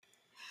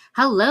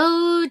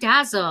Hello,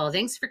 Dazzle.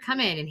 Thanks for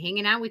coming and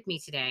hanging out with me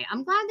today.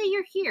 I'm glad that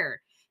you're here.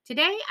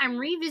 Today, I'm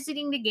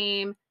revisiting the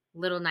game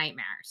Little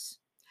Nightmares.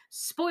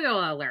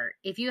 Spoiler alert,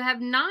 if you have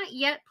not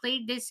yet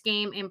played this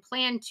game and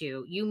plan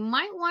to, you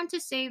might want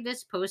to save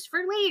this post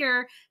for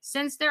later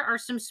since there are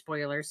some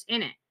spoilers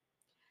in it.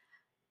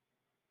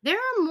 There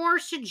are more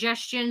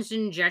suggestions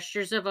and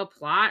gestures of a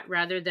plot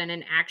rather than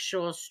an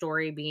actual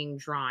story being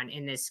drawn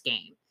in this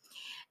game.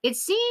 It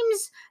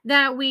seems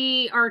that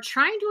we are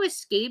trying to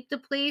escape the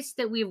place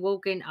that we've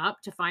woken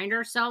up to find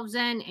ourselves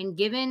in, and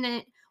given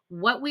that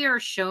what we are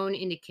shown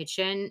in the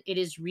kitchen, it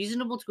is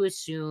reasonable to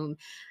assume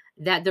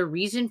that the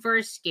reason for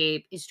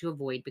escape is to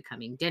avoid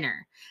becoming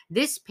dinner.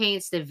 This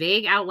paints the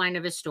vague outline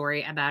of a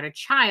story about a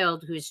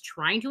child who is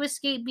trying to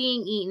escape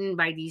being eaten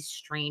by these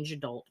strange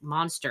adult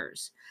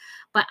monsters.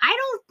 But I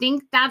don't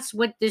think that's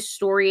what this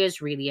story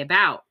is really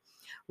about.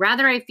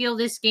 Rather, I feel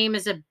this game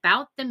is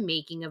about the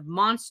making of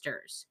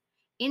monsters.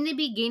 In the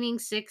beginning,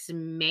 Six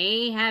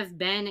may have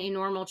been a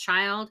normal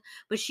child,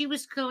 but she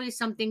was clearly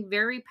something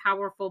very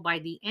powerful by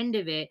the end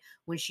of it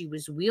when she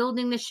was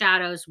wielding the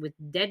shadows with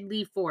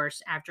deadly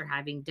force after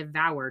having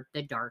devoured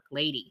the Dark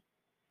Lady.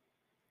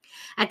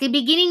 At the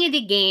beginning of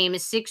the game,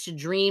 Six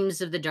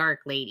dreams of the Dark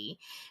Lady.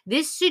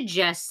 This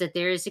suggests that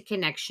there is a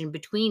connection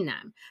between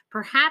them.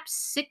 Perhaps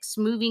Six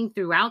moving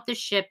throughout the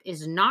ship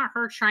is not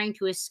her trying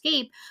to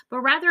escape, but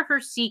rather her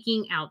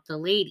seeking out the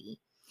lady.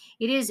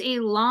 It is a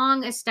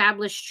long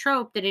established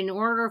trope that in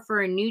order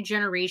for a new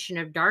generation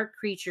of dark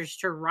creatures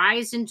to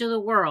rise into the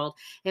world,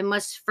 it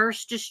must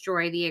first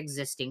destroy the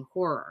existing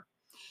horror.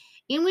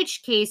 In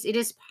which case, it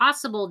is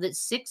possible that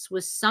Six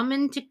was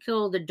summoned to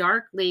kill the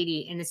Dark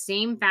Lady in the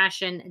same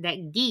fashion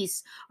that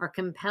geese are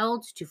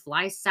compelled to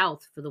fly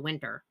south for the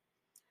winter.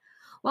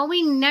 While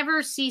we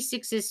never see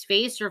Six's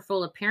face or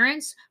full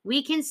appearance,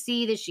 we can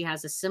see that she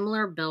has a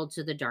similar build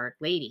to the Dark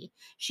Lady.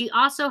 She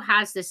also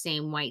has the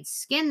same white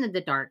skin that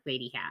the Dark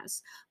Lady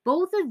has.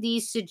 Both of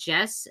these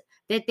suggest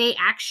that they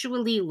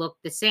actually look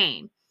the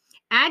same.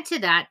 Add to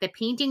that the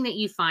painting that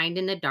you find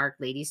in the Dark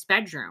Lady's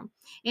bedroom.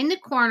 In the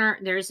corner,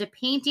 there is a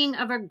painting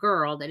of a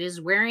girl that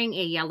is wearing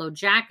a yellow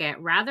jacket,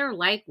 rather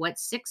like what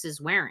Six is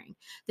wearing.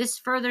 This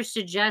further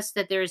suggests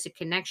that there is a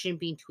connection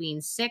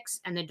between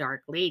Six and the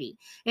Dark Lady.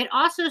 It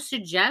also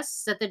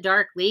suggests that the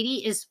Dark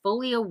Lady is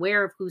fully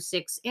aware of who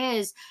Six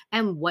is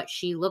and what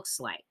she looks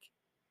like.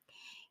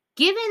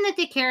 Given that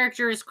the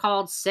character is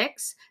called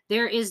Six,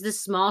 there is the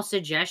small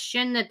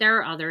suggestion that there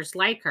are others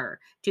like her.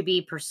 To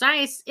be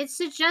precise, it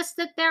suggests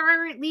that there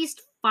are at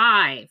least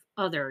five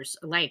others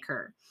like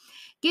her.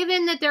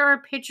 Given that there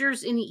are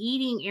pictures in the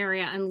eating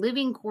area and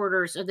living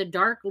quarters of the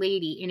Dark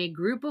Lady in a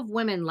group of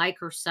women like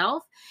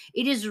herself,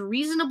 it is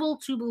reasonable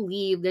to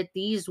believe that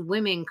these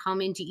women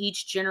come into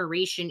each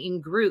generation in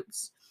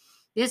groups.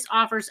 This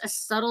offers a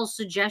subtle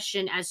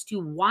suggestion as to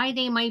why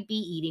they might be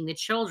eating the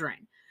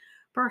children.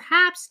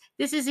 Perhaps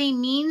this is a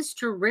means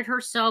to rid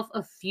herself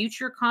of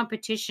future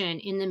competition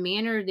in the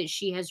manner that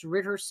she has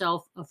rid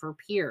herself of her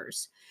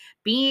peers.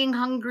 Being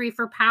hungry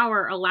for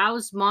power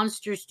allows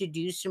monsters to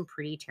do some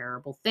pretty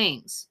terrible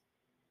things.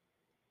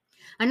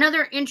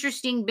 Another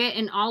interesting bit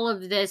in all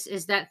of this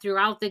is that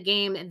throughout the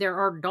game, there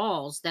are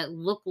dolls that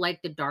look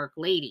like the Dark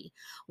Lady.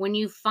 When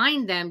you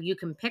find them, you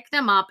can pick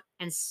them up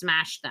and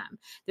smash them.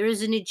 There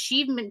is an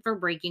achievement for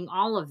breaking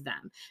all of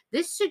them.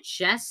 This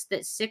suggests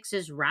that Six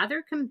is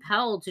rather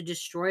compelled to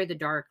destroy the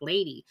Dark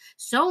Lady,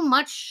 so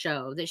much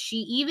so that she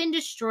even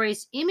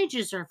destroys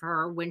images of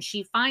her when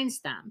she finds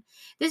them.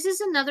 This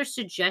is another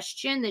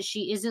suggestion that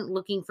she isn't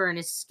looking for an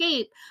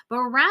escape,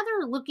 but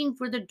rather looking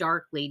for the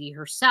Dark Lady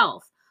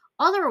herself.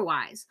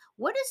 Otherwise,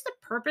 what is the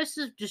purpose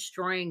of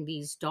destroying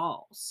these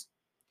dolls?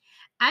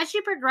 As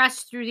you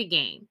progress through the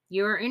game,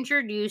 you are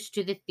introduced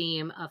to the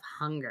theme of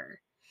hunger.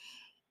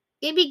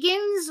 It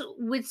begins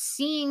with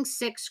seeing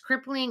Six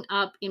crippling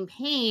up in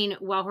pain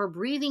while her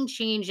breathing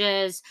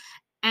changes,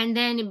 and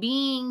then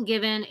being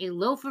given a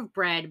loaf of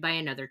bread by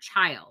another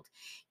child.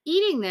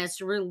 Eating this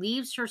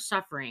relieves her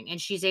suffering, and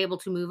she's able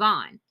to move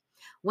on.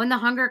 When the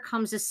hunger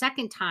comes a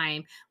second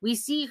time, we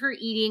see her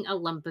eating a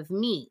lump of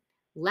meat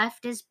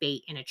left as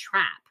bait in a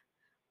trap.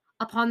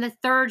 Upon the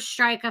third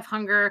strike of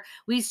hunger,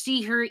 we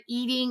see her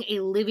eating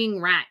a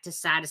living rat to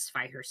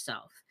satisfy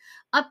herself.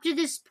 Up to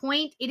this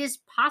point, it is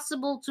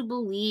possible to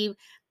believe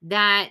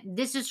that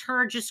this is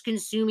her just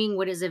consuming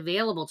what is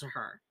available to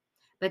her.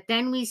 But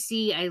then we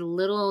see a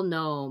little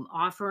gnome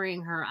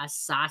offering her a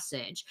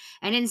sausage,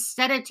 and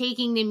instead of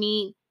taking the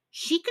meat,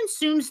 she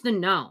consumes the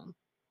gnome.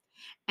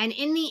 And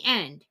in the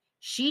end,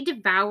 she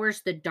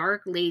devours the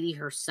Dark Lady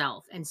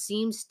herself and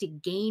seems to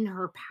gain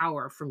her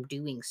power from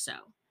doing so.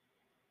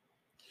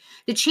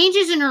 The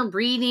changes in her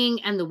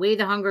breathing and the way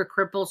the hunger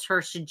cripples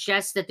her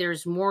suggest that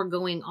there's more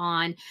going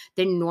on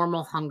than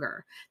normal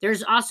hunger.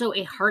 There's also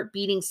a heart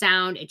beating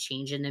sound, a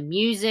change in the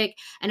music,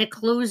 and a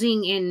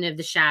closing in of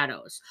the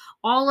shadows.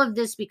 All of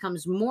this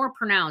becomes more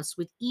pronounced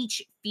with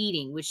each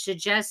feeding, which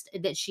suggests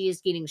that she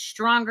is getting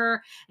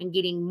stronger and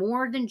getting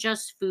more than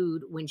just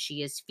food when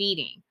she is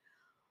feeding.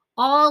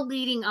 all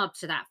leading up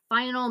to that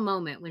final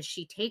moment when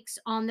she takes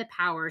on the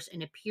powers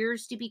and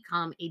appears to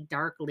become a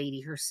dark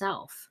lady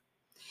herself.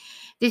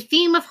 The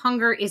theme of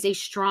hunger is a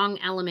strong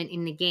element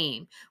in the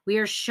game. We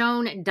are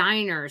shown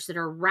diners that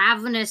are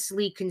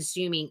ravenously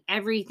consuming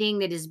everything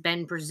that has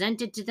been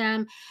presented to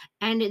them,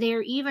 and they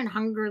are even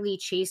hungrily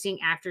chasing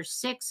after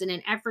Six in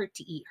an effort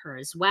to eat her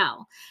as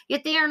well.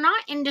 Yet they are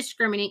not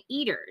indiscriminate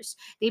eaters.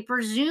 They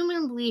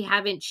presumably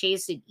haven't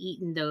chased and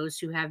eaten those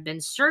who have been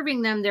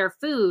serving them their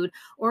food,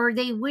 or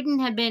they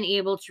wouldn't have been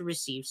able to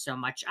receive so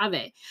much of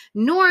it.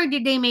 Nor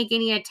did they make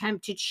any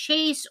attempt to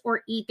chase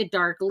or eat the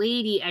Dark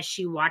Lady as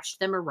she watched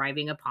them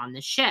arriving upon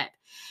the ship.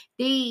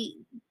 They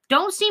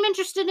don't seem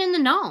interested in the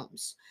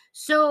gnomes.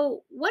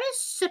 So, what is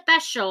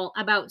special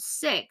about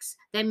Six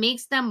that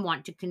makes them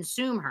want to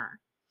consume her?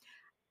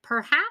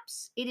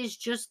 Perhaps it is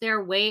just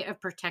their way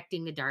of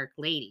protecting the Dark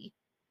Lady.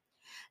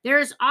 There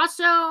is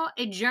also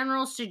a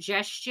general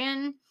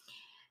suggestion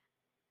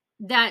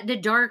that the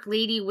Dark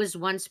Lady was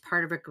once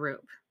part of a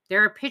group.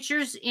 There are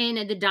pictures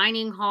in the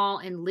dining hall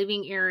and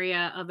living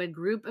area of a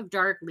group of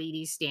dark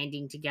ladies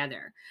standing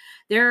together.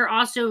 There are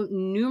also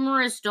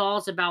numerous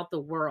dolls about the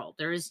world.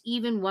 There is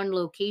even one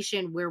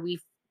location where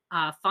we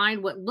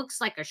find what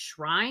looks like a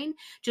shrine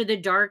to the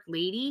Dark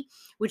Lady,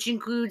 which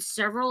includes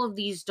several of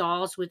these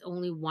dolls with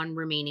only one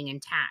remaining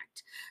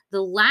intact.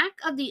 The lack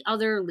of the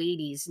other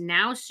ladies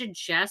now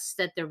suggests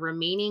that the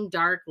remaining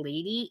Dark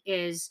Lady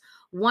is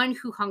one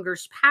who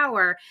hungers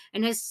power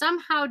and has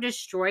somehow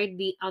destroyed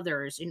the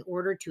others in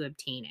order to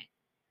obtain it.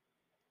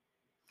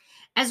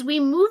 As we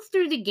move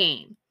through the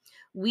game,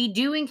 we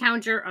do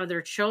encounter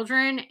other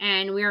children,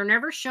 and we are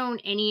never shown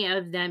any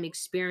of them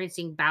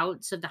experiencing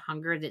bouts of the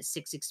hunger that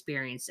Six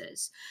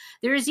experiences.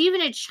 There is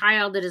even a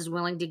child that is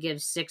willing to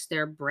give Six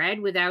their bread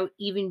without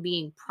even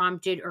being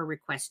prompted or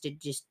requested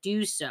to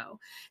do so.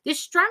 This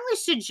strongly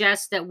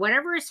suggests that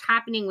whatever is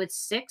happening with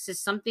Six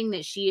is something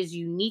that she is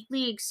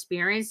uniquely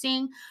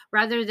experiencing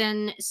rather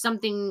than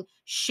something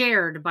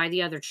shared by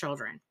the other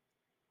children.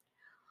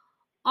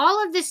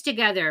 All of this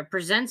together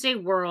presents a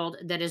world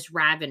that is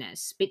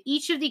ravenous, but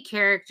each of the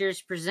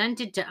characters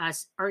presented to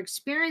us are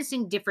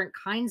experiencing different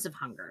kinds of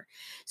hunger.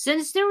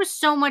 Since there was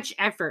so much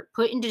effort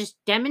put into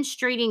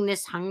demonstrating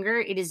this hunger,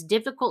 it is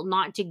difficult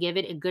not to give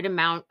it a good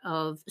amount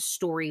of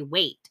story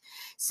weight.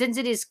 Since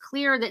it is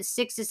clear that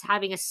Six is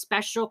having a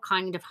special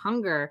kind of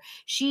hunger,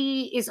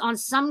 she is on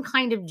some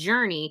kind of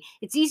journey,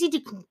 it's easy to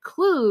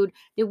conclude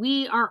that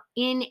we are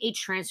in a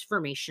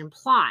transformation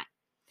plot.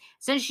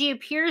 Since she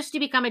appears to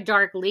become a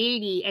dark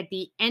lady at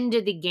the end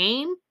of the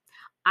game,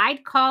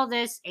 I'd call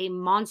this a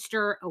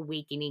monster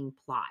awakening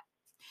plot.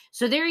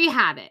 So there you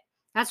have it.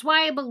 That's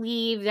why I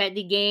believe that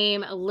the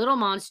game Little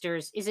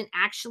Monsters isn't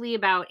actually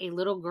about a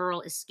little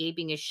girl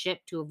escaping a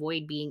ship to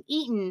avoid being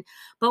eaten,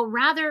 but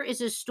rather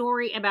is a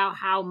story about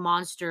how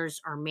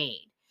monsters are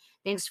made.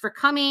 Thanks for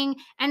coming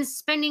and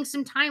spending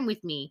some time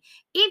with me.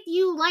 If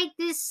you like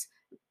this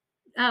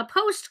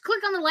post,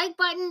 click on the like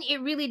button.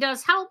 It really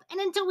does help. And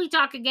until we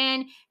talk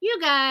again, you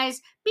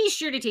guys be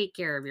sure to take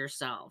care of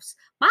yourselves.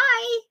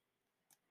 Bye.